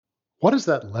What is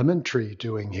that lemon tree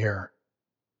doing here?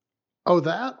 Oh,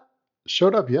 that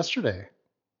showed up yesterday.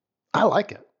 I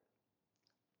like it.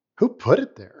 Who put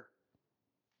it there?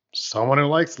 Someone who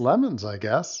likes lemons, I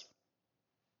guess.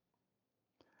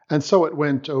 And so it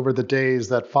went over the days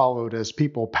that followed as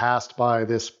people passed by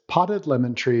this potted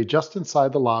lemon tree just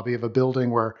inside the lobby of a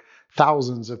building where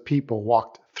thousands of people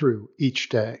walked through each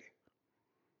day.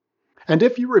 And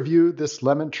if you reviewed this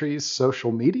lemon tree's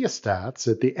social media stats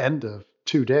at the end of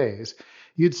 2 days,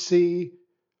 you'd see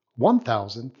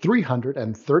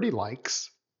 1,330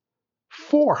 likes,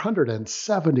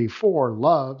 474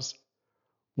 loves,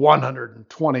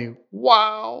 120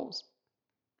 wows,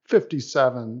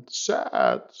 57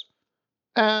 sads,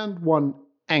 and one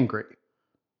angry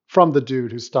from the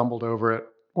dude who stumbled over it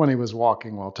when he was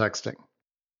walking while texting.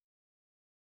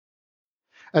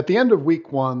 At the end of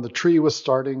week 1, the tree was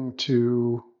starting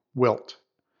to wilt.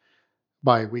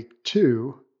 By week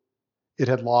 2, it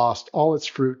had lost all its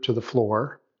fruit to the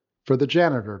floor for the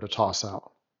janitor to toss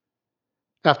out.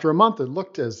 After a month, it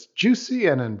looked as juicy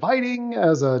and inviting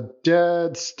as a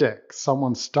dead stick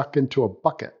someone stuck into a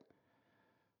bucket.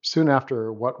 Soon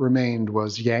after, what remained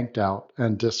was yanked out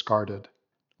and discarded,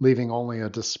 leaving only a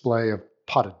display of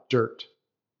potted dirt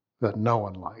that no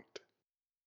one liked.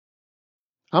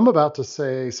 I'm about to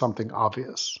say something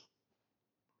obvious.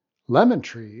 Lemon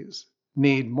trees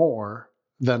need more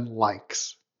than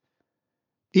likes.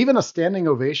 Even a standing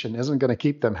ovation isn't going to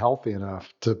keep them healthy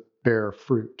enough to bear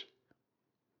fruit.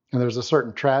 And there's a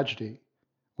certain tragedy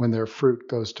when their fruit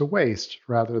goes to waste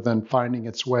rather than finding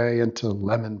its way into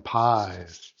lemon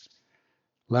pies,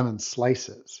 lemon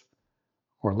slices,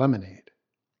 or lemonade.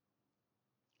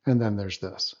 And then there's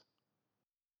this.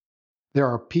 There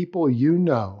are people you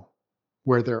know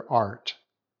where their art,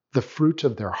 the fruit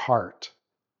of their heart,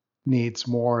 needs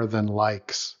more than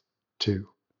likes too.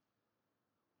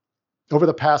 Over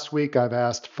the past week, I've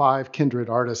asked 5 kindred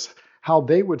artists how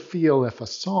they would feel if a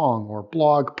song or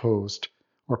blog post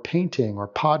or painting or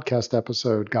podcast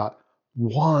episode got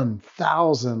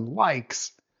 1,000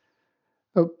 likes,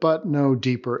 but no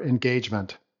deeper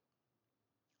engagement.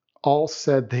 All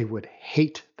said they would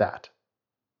hate that.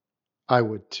 I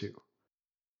would too.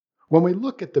 When we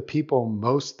look at the people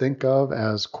most think of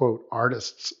as, quote,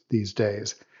 artists these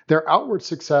days, their outward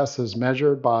success is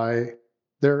measured by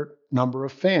their number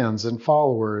of fans and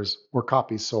followers or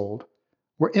copies sold,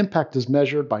 where impact is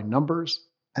measured by numbers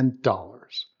and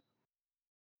dollars.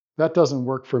 That doesn't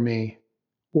work for me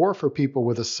or for people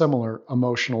with a similar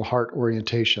emotional heart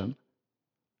orientation.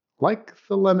 Like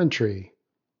the lemon tree,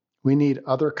 we need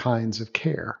other kinds of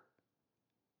care.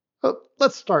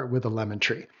 Let's start with the lemon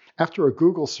tree. After a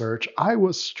Google search, I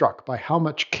was struck by how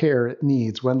much care it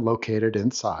needs when located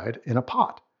inside in a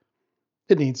pot.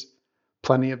 It needs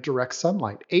plenty of direct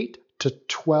sunlight, 8 to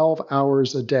 12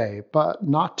 hours a day, but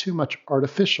not too much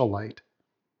artificial light.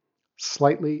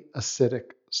 Slightly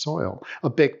acidic soil, a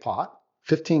big pot,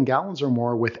 15 gallons or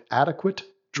more with adequate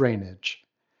drainage.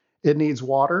 It needs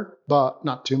water, but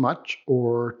not too much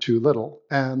or too little,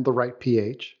 and the right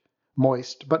pH,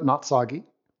 moist but not soggy.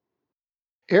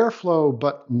 Airflow,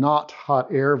 but not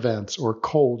hot air vents or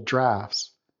cold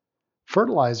drafts.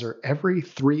 Fertilizer every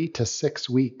 3 to 6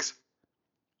 weeks.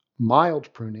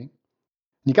 Mild pruning.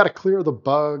 You got to clear the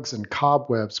bugs and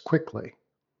cobwebs quickly.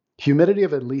 Humidity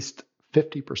of at least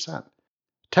 50%.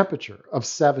 Temperature of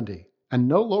 70 and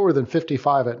no lower than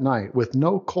 55 at night with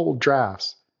no cold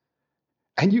drafts.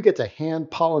 And you get to hand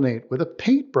pollinate with a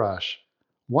paintbrush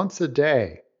once a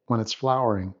day when it's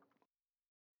flowering.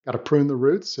 Got to prune the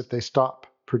roots if they stop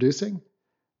producing.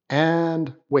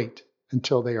 And wait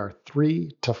until they are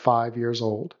 3 to 5 years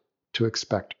old to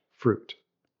expect fruit.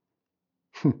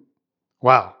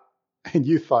 Wow, and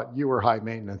you thought you were high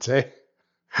maintenance, eh?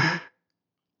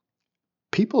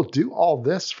 People do all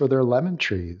this for their lemon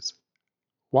trees.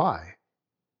 Why?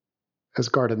 As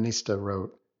Gardenista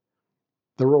wrote,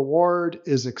 the reward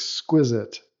is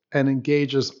exquisite and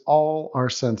engages all our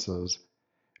senses.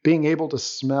 Being able to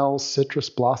smell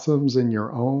citrus blossoms in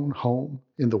your own home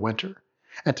in the winter,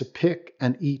 and to pick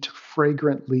and eat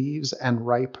fragrant leaves and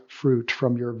ripe fruit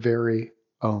from your very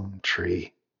own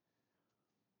tree.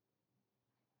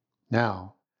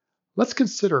 Now, let's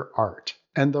consider art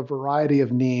and the variety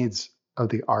of needs of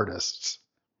the artists.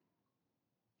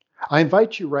 I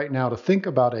invite you right now to think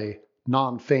about a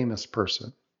non-famous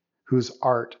person whose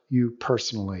art you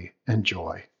personally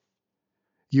enjoy.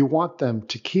 You want them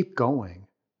to keep going,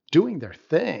 doing their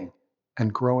thing,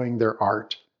 and growing their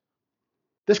art.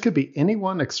 This could be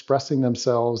anyone expressing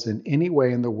themselves in any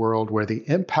way in the world where the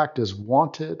impact is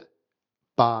wanted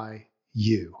by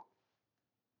you.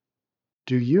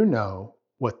 Do you know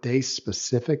what they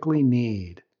specifically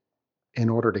need in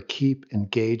order to keep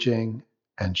engaging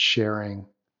and sharing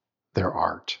their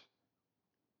art.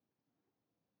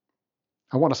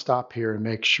 I want to stop here and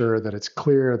make sure that it's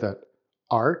clear that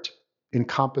art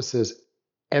encompasses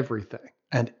everything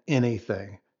and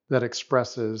anything that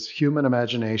expresses human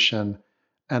imagination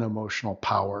and emotional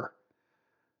power.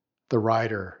 The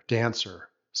writer, dancer,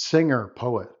 singer,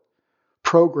 poet,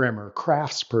 programmer,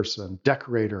 craftsperson,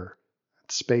 decorator,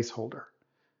 space holder,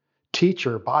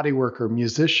 teacher, body worker,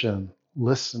 musician,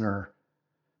 listener,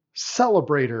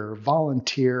 celebrator,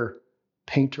 volunteer,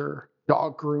 painter,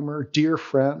 dog groomer, dear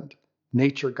friend,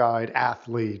 nature guide,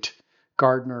 athlete,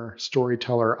 gardener,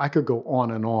 storyteller. I could go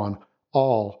on and on.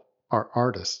 All are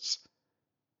artists.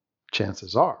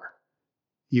 Chances are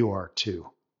you are too.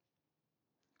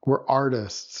 We're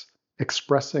artists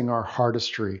expressing our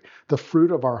artistry, the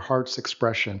fruit of our heart's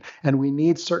expression, and we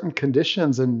need certain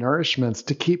conditions and nourishments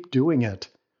to keep doing it.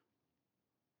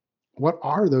 What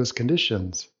are those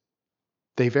conditions?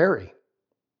 They vary.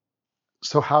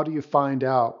 So how do you find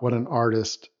out what an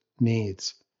artist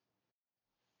needs?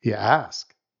 You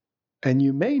ask. And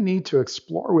you may need to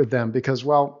explore with them because,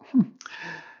 well,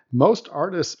 most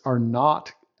artists are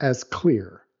not as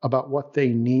clear about what they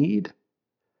need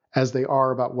as they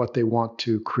are about what they want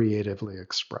to creatively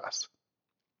express.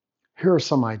 Here are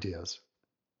some ideas.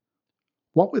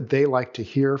 What would they like to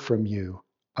hear from you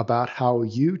about how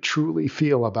you truly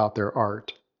feel about their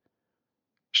art?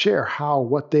 Share how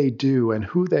what they do and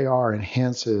who they are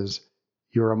enhances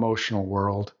your emotional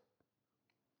world.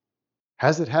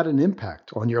 Has it had an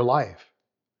impact on your life?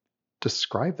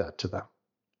 Describe that to them.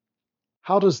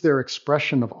 How does their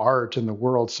expression of art in the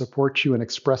world support you in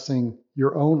expressing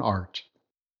your own art?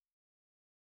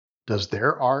 Does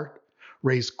their art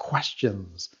raise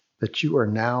questions that you are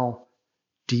now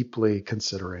deeply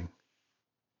considering?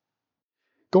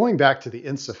 Going back to the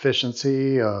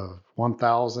insufficiency of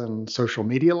 1,000 social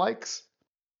media likes,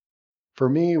 for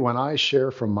me, when I share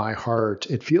from my heart,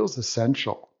 it feels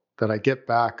essential that I get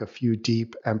back a few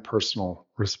deep and personal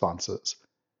responses.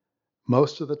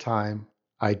 Most of the time,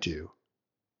 I do.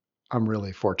 I'm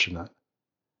really fortunate.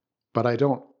 But I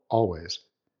don't always.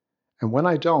 And when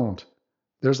I don't,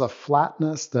 there's a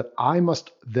flatness that I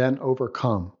must then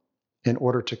overcome in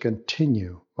order to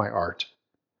continue my art.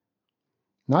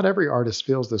 Not every artist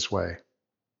feels this way.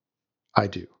 I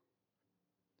do.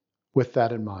 With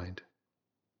that in mind,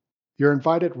 you're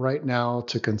invited right now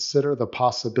to consider the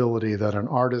possibility that an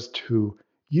artist who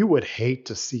you would hate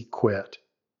to see quit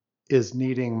is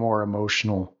needing more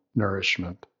emotional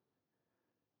nourishment.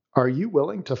 Are you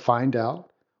willing to find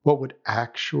out what would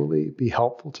actually be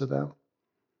helpful to them?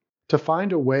 To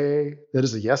find a way that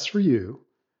is a yes for you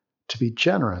to be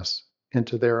generous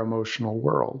into their emotional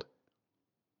world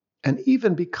and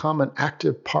even become an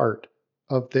active part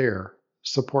of their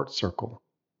support circle.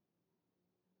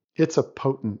 It's a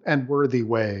potent and worthy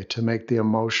way to make the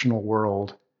emotional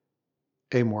world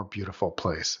a more beautiful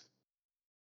place.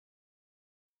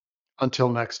 Until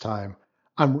next time,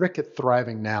 I'm Rick at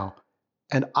Thriving Now,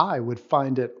 and I would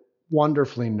find it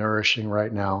wonderfully nourishing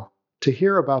right now to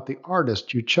hear about the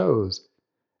artist you chose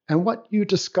and what you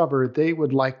discover they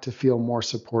would like to feel more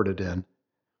supported in.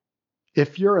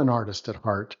 If you're an artist at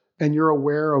heart and you're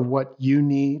aware of what you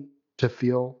need to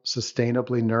feel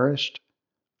sustainably nourished,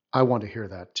 I want to hear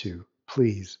that too.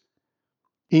 Please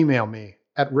email me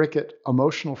at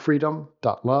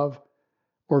rick@emotionalfreedom.love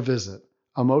or visit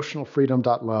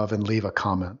emotionalfreedom.love and leave a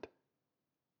comment.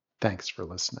 Thanks for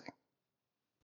listening.